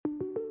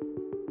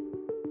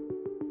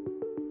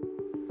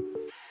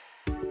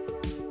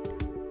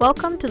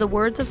Welcome to the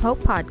Words of Hope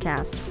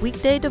podcast,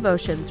 weekday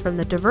devotions from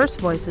the diverse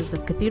voices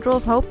of Cathedral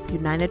of Hope,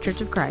 United Church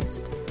of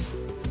Christ.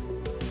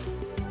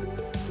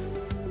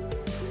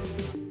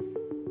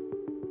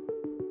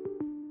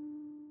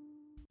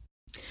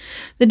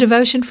 The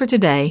devotion for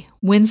today,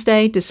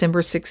 Wednesday,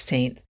 December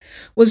 16th,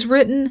 was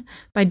written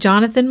by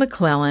Jonathan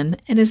McClellan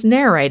and is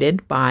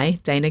narrated by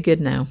Dana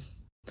Goodnow.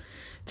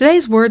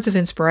 Today's words of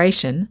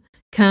inspiration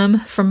come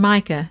from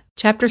Micah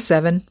chapter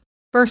 7,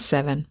 verse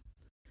 7.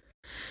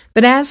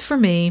 But as for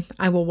me,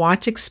 I will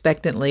watch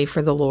expectantly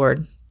for the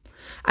Lord.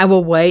 I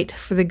will wait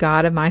for the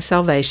God of my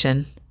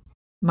salvation.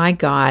 My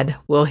God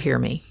will hear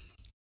me.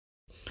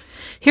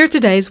 Hear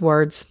today's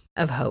words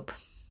of hope.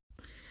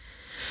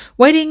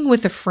 Waiting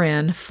with a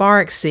friend far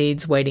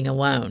exceeds waiting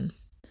alone.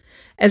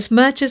 As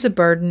much as a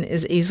burden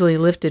is easily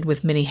lifted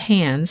with many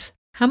hands,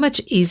 how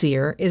much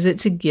easier is it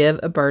to give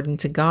a burden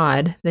to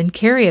God than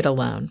carry it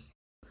alone?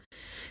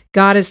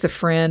 God is the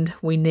friend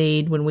we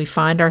need when we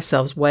find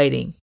ourselves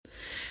waiting.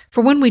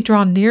 For when we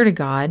draw near to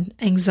God,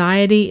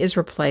 anxiety is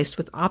replaced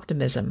with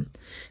optimism,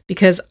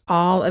 because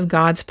all of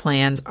God's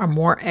plans are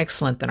more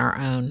excellent than our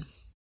own.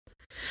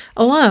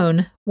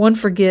 Alone, one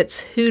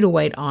forgets who to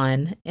wait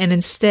on, and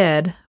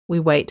instead,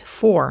 we wait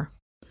for.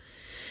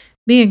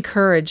 Be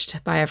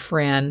encouraged by a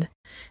friend,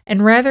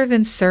 and rather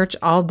than search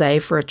all day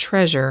for a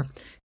treasure,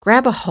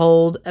 grab a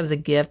hold of the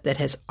gift that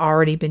has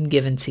already been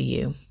given to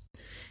you.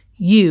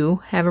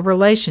 You have a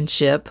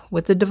relationship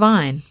with the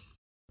divine.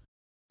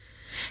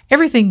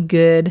 Everything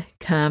good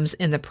comes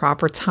in the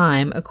proper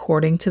time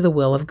according to the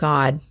will of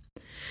God.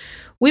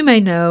 We may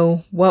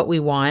know what we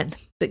want,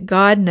 but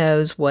God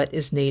knows what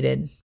is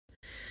needed.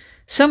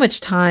 So much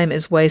time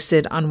is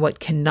wasted on what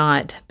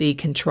cannot be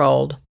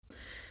controlled.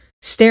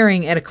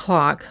 Staring at a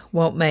clock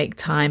won't make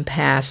time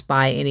pass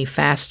by any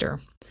faster,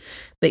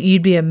 but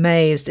you'd be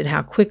amazed at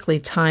how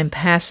quickly time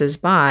passes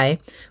by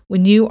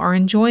when you are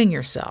enjoying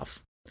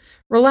yourself.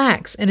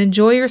 Relax and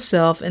enjoy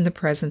yourself in the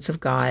presence of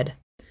God.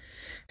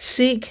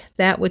 Seek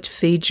that which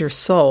feeds your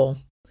soul.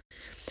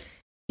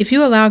 If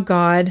you allow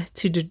God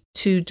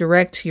to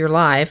direct your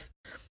life,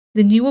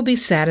 then you will be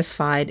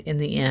satisfied in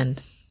the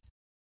end.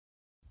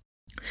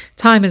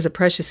 Time is a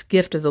precious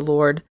gift of the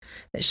Lord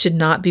that should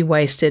not be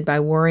wasted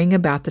by worrying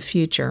about the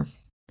future.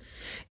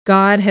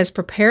 God has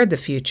prepared the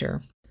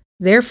future.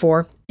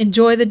 Therefore,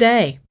 enjoy the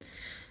day.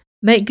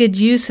 Make good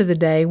use of the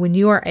day when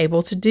you are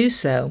able to do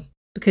so,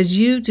 because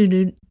you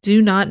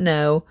do not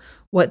know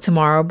what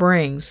tomorrow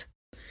brings.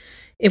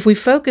 If we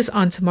focus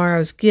on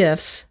tomorrow's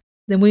gifts,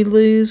 then we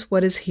lose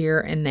what is here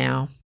and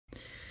now.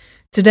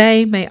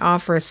 Today may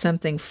offer us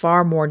something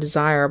far more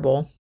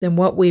desirable than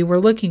what we were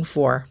looking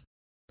for.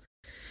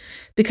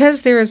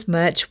 Because there is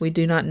much we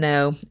do not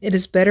know, it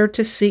is better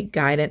to seek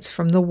guidance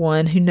from the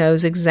one who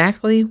knows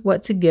exactly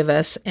what to give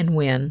us and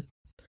when.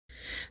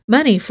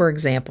 Money, for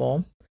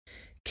example,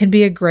 can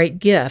be a great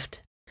gift,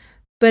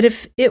 but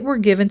if it were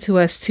given to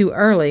us too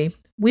early,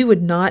 we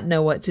would not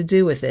know what to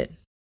do with it.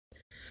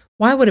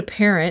 Why would a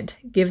parent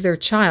give their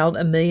child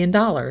 $1 million?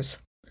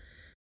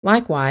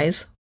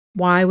 Likewise,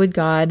 why would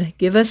God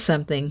give us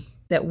something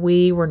that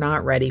we were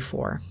not ready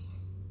for?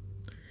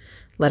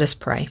 Let us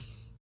pray.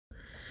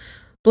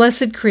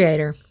 Blessed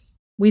Creator,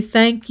 we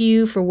thank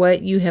you for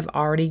what you have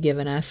already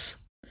given us.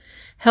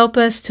 Help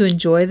us to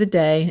enjoy the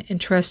day and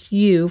trust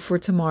you for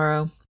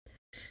tomorrow.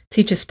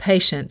 Teach us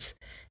patience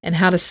and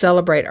how to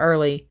celebrate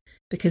early,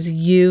 because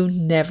you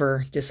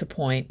never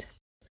disappoint.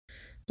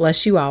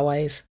 Bless you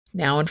always,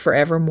 now and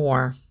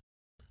forevermore.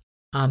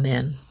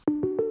 Amen.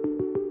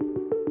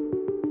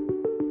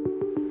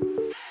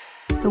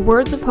 The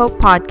Words of Hope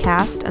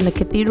podcast and the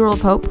Cathedral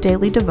of Hope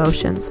daily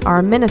devotions are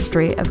a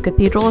ministry of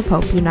Cathedral of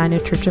Hope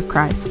United Church of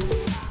Christ.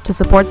 To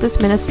support this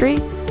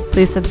ministry,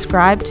 please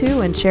subscribe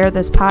to and share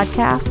this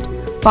podcast,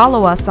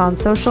 follow us on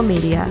social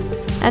media,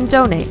 and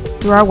donate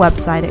through our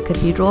website at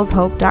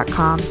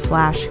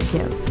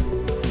cathedralofhope.com/give.